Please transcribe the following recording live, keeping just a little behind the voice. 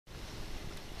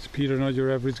Peter, Not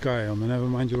Your Average Guy, on the Never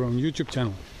Mind Your Own YouTube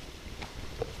channel.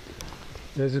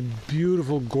 There's a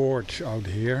beautiful gorge out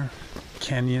here,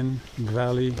 canyon,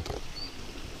 valley,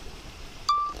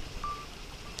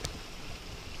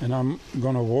 and I'm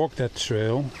gonna walk that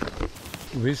trail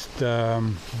with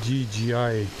the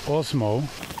DJI Osmo,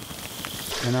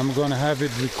 and I'm gonna have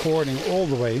it recording all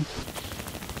the way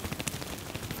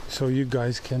so you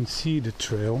guys can see the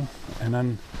trail, and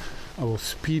then I will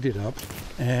speed it up.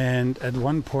 And at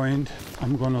one point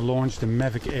I'm gonna launch the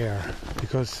Mavic Air,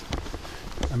 because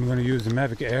I'm gonna use the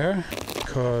Mavic Air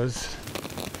because,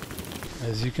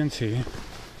 as you can see,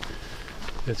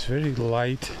 it's very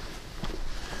light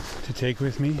to take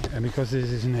with me, and because this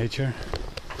is nature,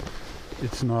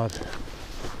 it's not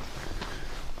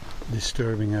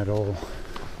disturbing at all.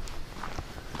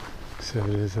 So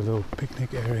there's a little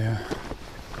picnic area.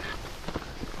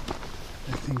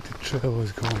 I think the trail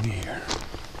is going here.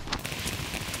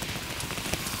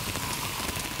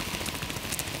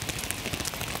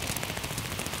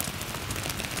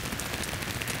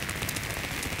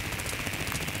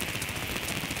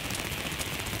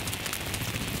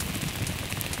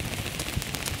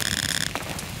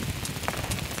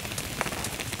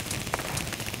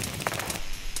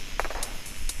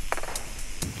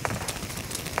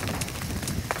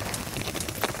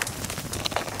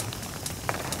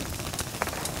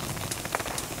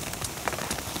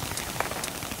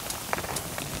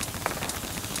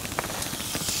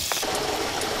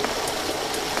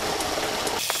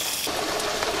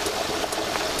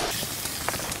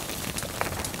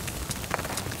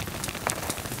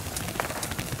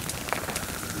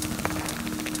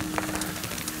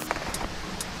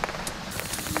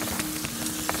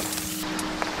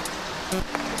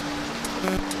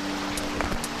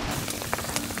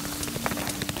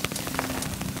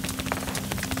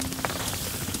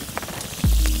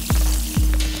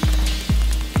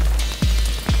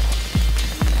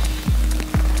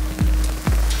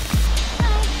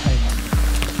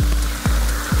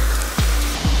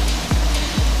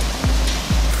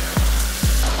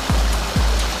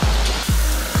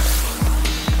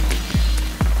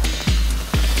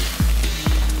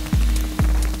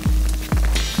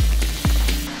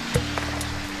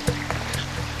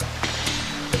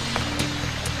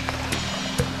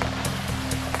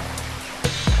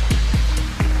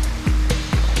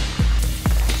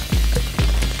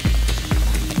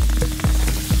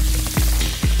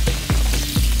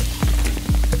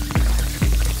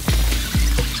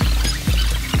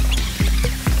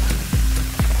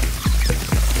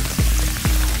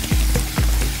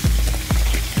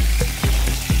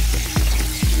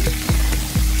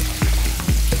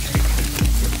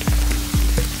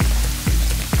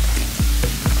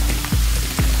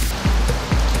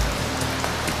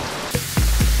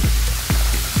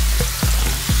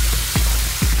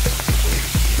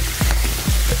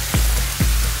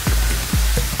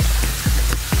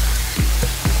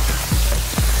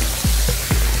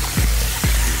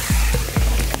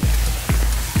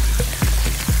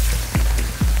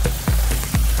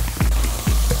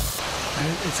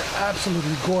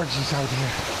 Absolutely gorgeous out here.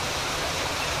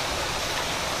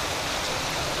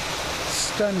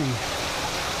 Stunning.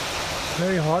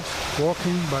 Very hot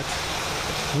walking, but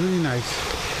really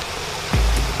nice.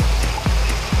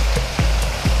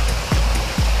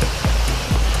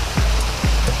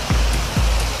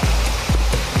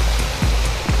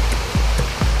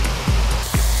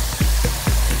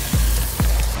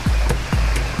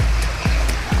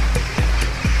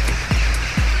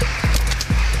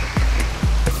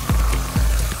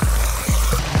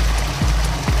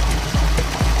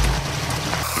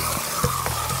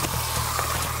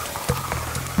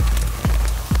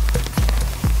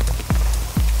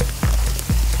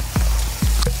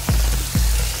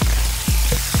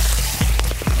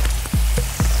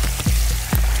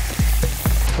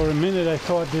 For a minute I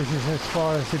thought this is as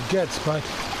far as it gets, but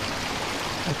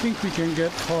I think we can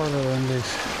get farther than this.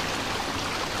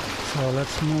 So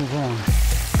let's move on.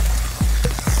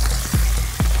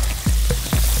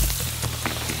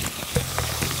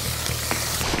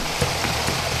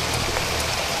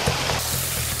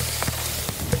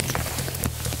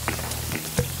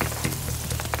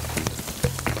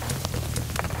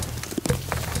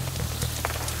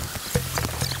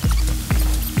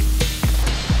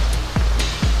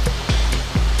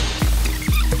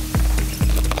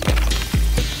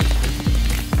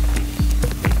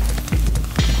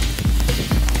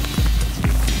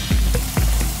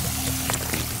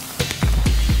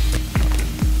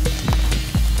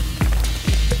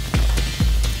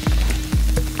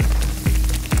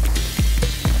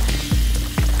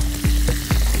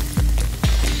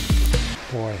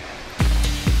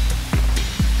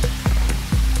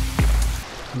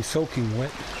 I'm soaking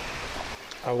wet.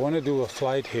 I want to do a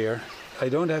flight here. I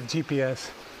don't have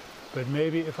GPS, but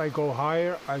maybe if I go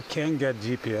higher I can get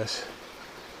GPS.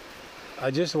 I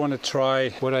just want to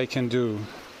try what I can do.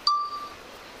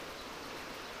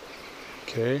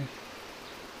 Okay.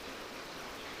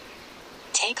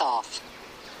 Take off.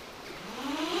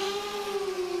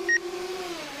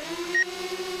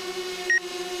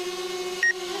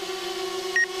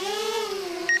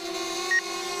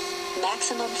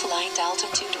 Maximum flight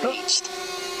altitude reached.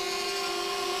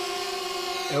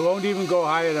 It won't even go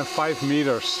higher than 5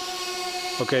 meters.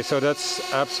 Okay, so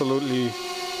that's absolutely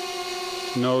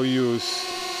no use.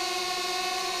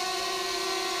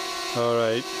 All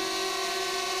right.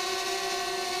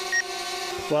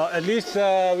 Well, at least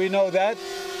we know that.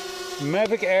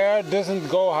 Mavic Air doesn't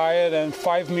go higher than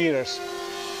 5 meters.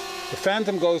 The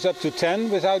Phantom goes up to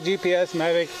 10 without GPS.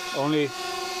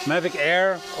 Mavic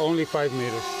Air only 5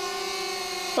 meters.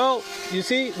 Well, you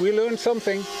see, we learned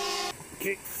something.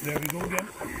 Okay, there we go again.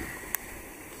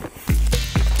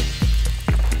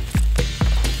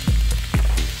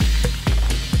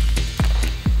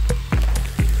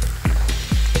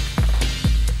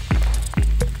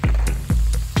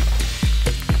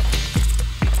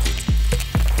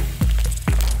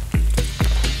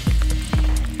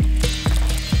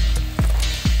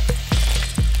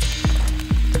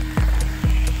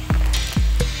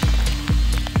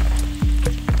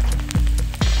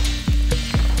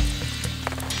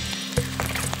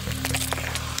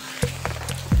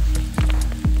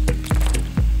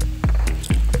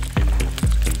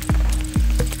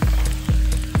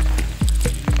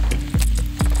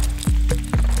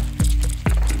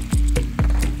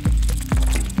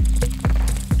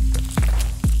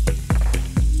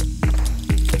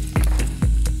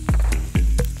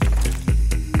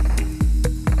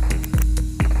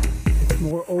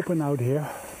 Open out here,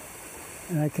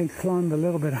 and I can climb a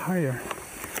little bit higher,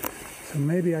 so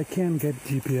maybe I can get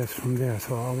GPS from there,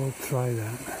 so I will try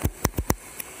that.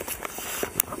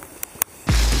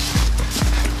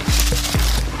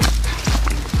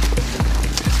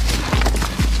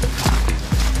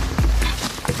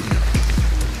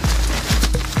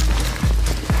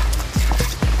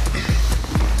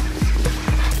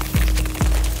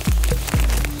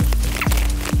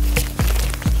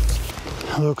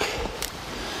 Look,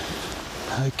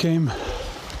 I came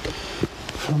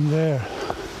from there.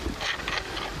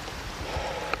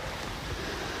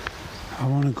 I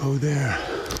want to go there.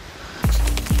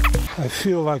 I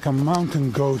feel like a mountain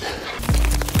goat.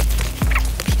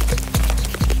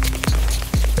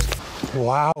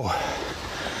 Wow.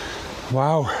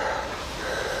 Wow.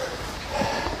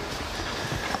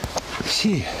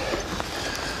 See.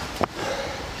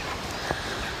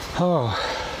 Oh.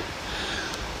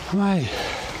 My.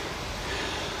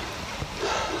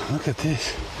 Look at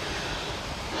this.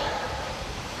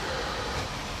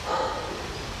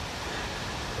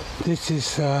 This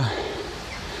is the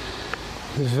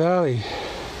valley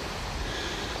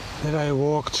that I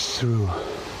walked through.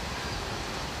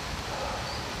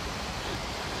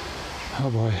 Oh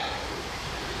boy,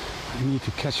 I need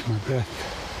to catch my breath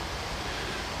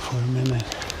for a minute.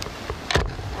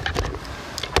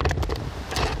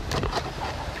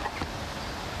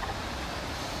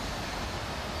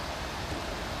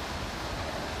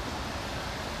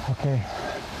 Okay,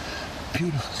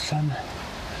 beautiful sun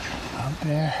out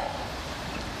there.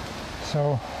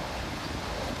 So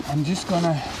I'm just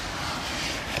gonna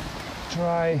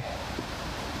try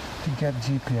to get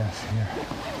GPS here.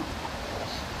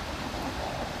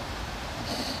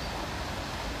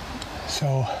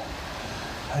 So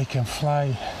I can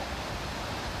fly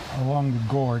along the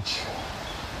gorge,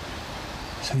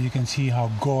 so you can see how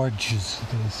gorgeous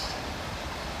it is.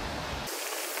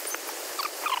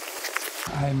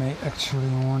 I may actually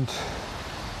want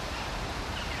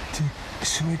to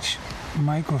switch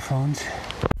microphones.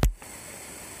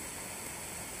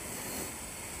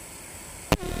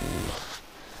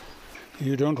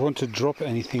 You don't want to drop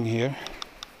anything here,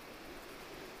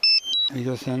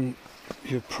 because then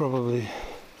you probably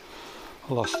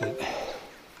lost it.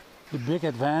 The big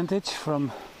advantage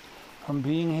from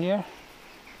being here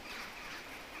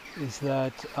is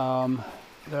that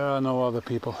there are no other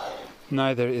people.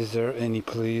 Neither is there any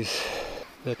police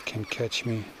that can catch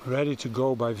me. Ready to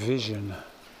go by vision.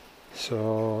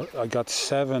 So I got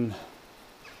 7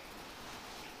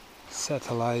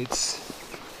 satellites.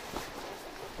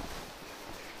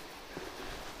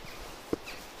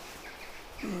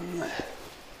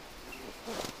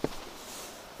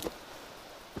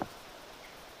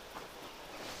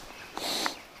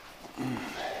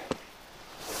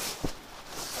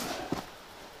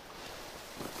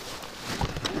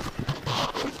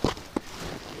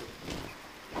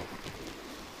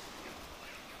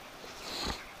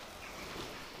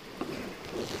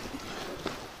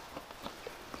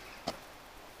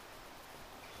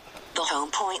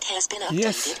 point has been updated.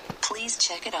 Yes. Please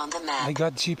check it on the map. I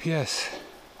got GPS.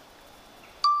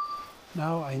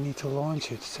 Now I need to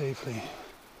launch it safely.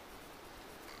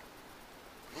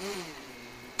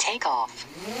 Take off.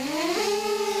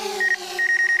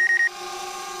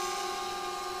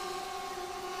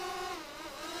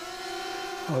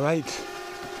 All right.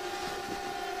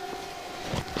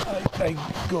 I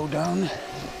go down,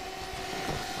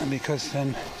 because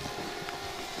then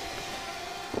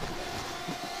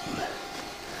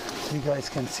you guys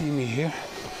can see me here.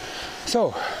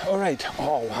 So, all right.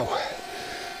 Oh wow,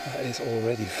 that is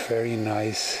already very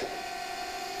nice.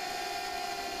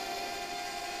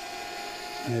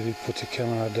 Maybe put the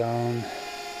camera down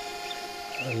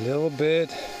a little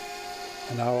bit,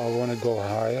 and now I want to go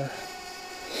higher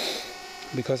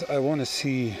because I want to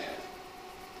see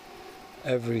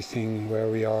everything where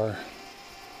we are.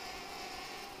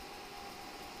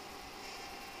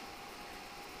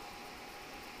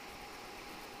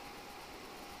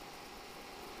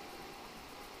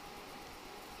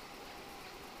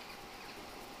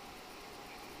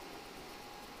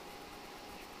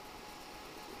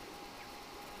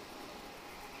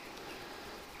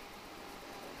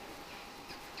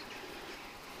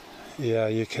 Yeah,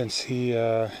 you can see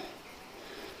the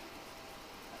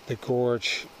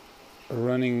gorge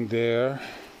running there,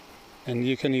 and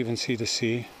you can even see the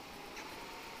sea.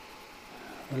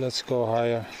 Let's go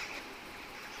higher.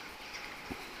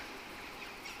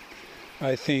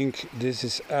 I think this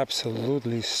is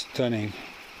absolutely stunning.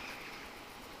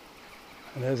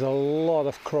 There's a lot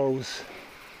of crows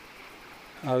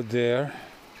out there.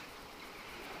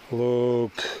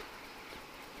 Look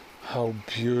how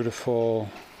beautiful.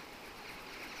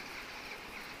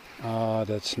 Ah,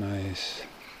 that's nice.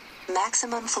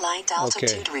 Maximum flight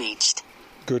altitude reached.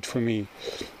 Good for me.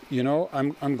 You know,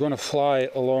 I'm gonna fly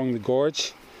along the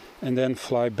gorge and then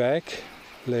fly back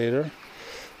later.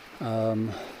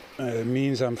 It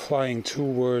means I'm flying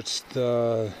towards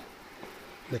the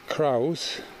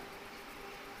crows.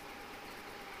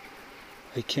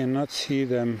 I cannot see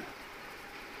them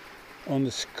on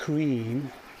the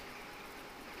screen,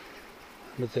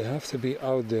 but they have to be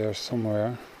out there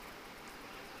somewhere.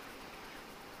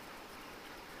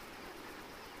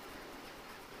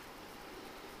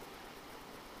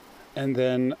 And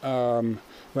then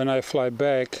when I fly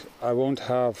back, I won't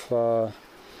have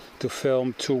to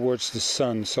film towards the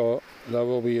sun, so that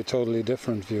will be a totally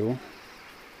different view,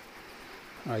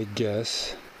 I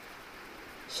guess.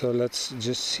 So let's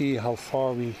just see how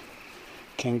far we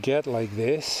can get like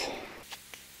this.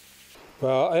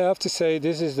 Well, I have to say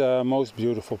this is the most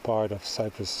beautiful part of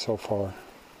Cyprus so far.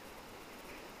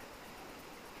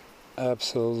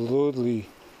 Absolutely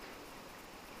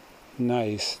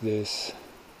nice, this.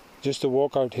 Just to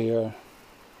walk out here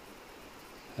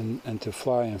and to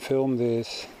fly and film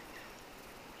this.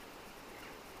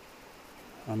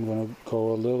 I'm gonna go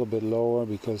a little bit lower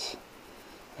because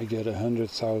I get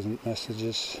 100,000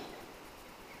 messages.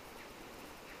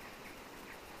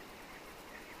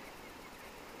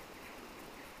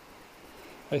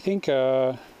 I think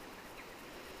the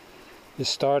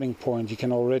starting point, you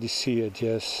can already see it,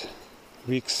 yes.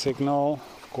 Weak signal,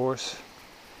 of course.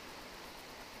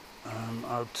 I'm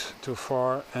out too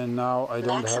far, and now I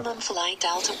don't Maximum have... flight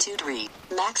altitude reached.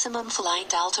 Maximum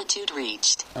flight altitude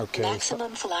reached. Okay.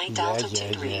 Maximum flight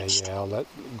altitude reached. Yeah, let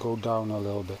go down a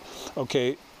little bit.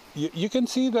 Okay, you can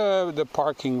see the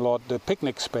parking lot, the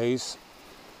picnic space.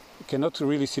 You cannot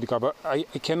really see the car, but I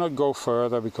cannot go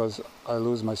further because I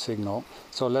lose my signal.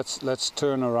 So let's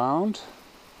turn around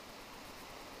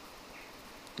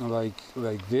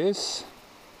like this.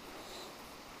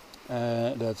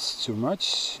 That's too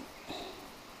much.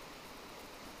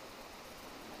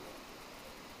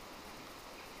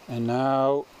 And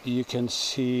now you can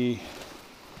see,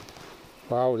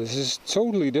 wow, this is a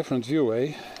totally different view,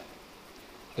 eh?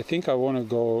 I think I want to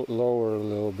go lower a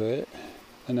little bit,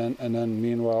 and then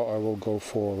meanwhile I will go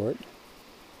forward.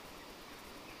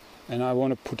 And I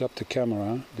want to put up the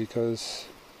camera because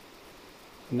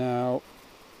now,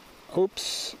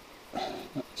 oops,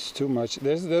 it's too much.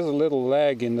 There's a little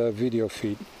lag in the video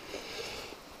feed.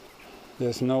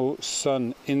 There's no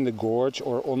sun in the gorge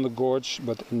or on the gorge,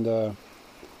 but on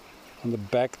the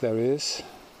back there is.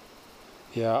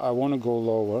 Yeah, I want to go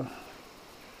lower.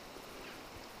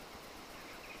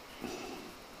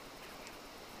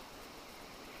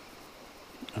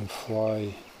 And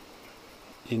fly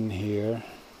in here.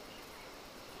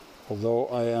 Although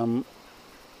I am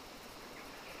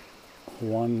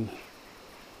one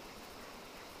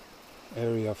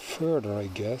area further, I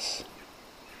guess.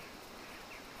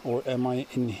 Or am I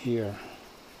in here?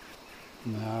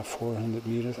 Nah, 400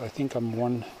 meters. I think I'm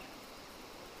one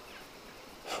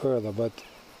further, but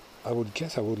I would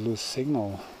guess I would lose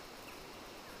signal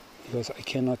because I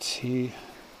cannot see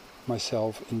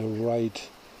myself in the right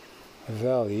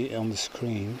valley on the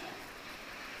screen,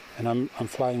 and I'm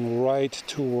flying right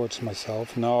towards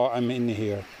myself. Now I'm in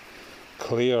here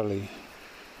clearly.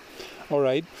 All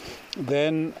right,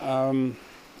 then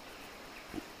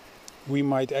we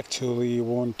might actually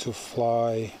want to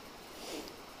fly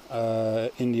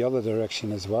in the other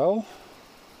direction as well,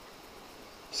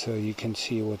 so you can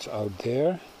see what's out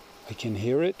there. I can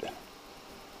hear it.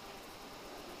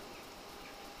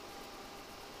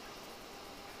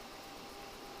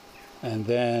 And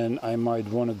then I might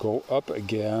want to go up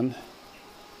again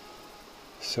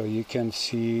so you can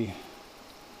see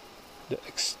the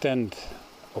extent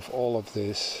of all of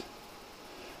this.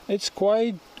 It's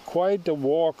quite the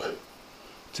walk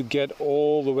to get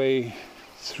all the way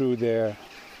through there.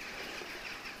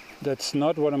 That's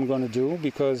not what I'm going to do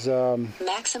because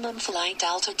maximum flight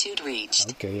altitude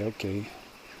reached. Okay.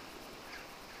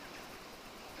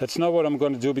 That's not what I'm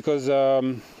going to do because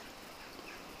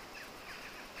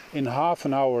in half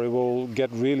an hour it will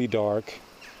get really dark,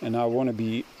 and I want to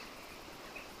be...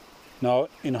 Now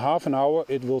in half an hour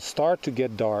it will start to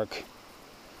get dark,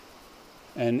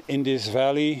 and in this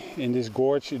valley, in this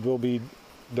gorge, it will be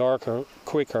darker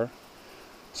quicker,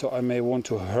 so I may want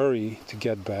to hurry to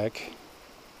get back.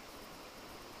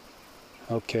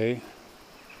 Okay,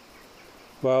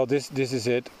 well this is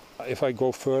it. If I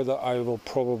go further I will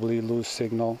probably lose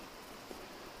signal,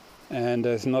 and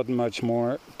there's not much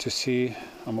more to see.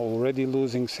 I'm already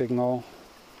losing signal.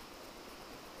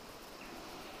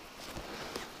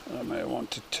 I may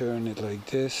want to turn it like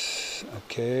this.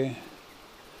 Okay,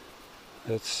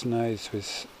 that's nice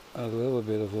with a little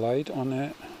bit of light on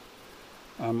it.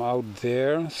 I'm out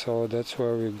there, so that's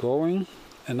where we're going.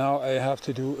 And now I have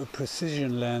to do a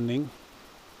precision landing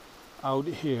out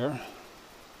here.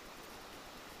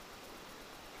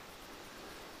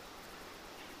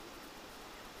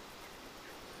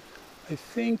 I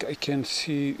think I can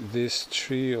see this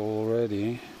tree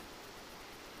already.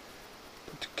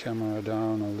 Put the camera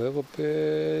down a little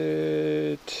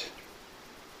bit.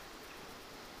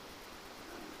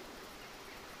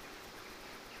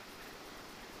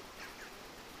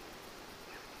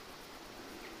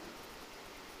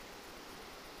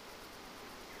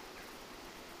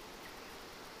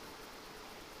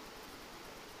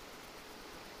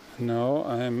 Now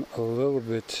I'm a little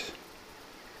bit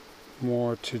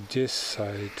more to this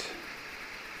side.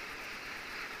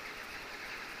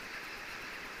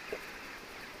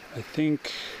 I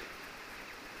think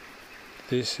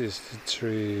this is the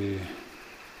tree.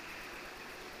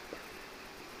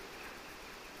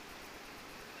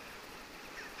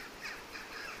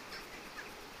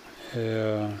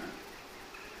 Yeah,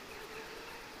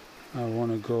 I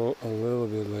want to go a little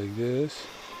bit like this.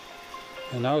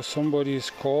 And now somebody is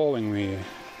calling me.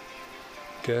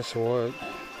 Guess what?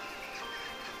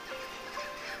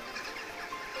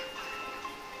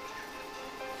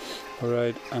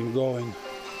 Alright, I'm going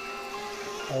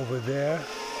over there.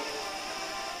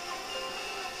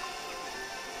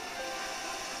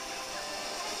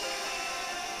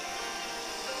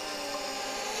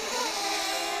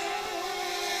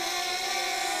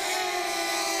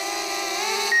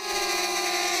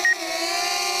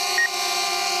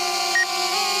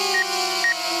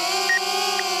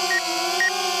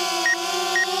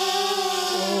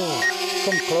 Oh,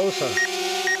 come closer.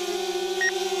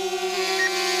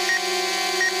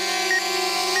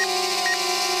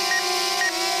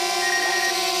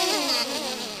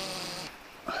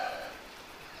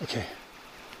 Okay,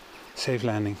 safe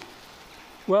landing.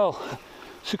 Well,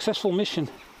 successful mission.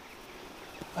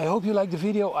 I hope you like the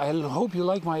video. I hope you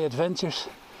like my adventures.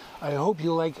 I hope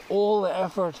you like all the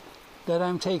effort that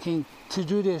I'm taking to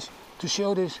do this, to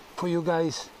show this for you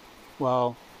guys.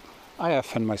 Well, I have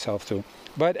fun myself too.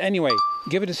 But anyway,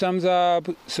 give it a thumbs up,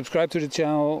 subscribe to the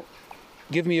channel,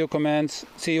 give me your comments.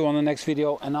 See you on the next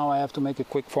video. And now I have to make a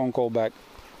quick phone call back.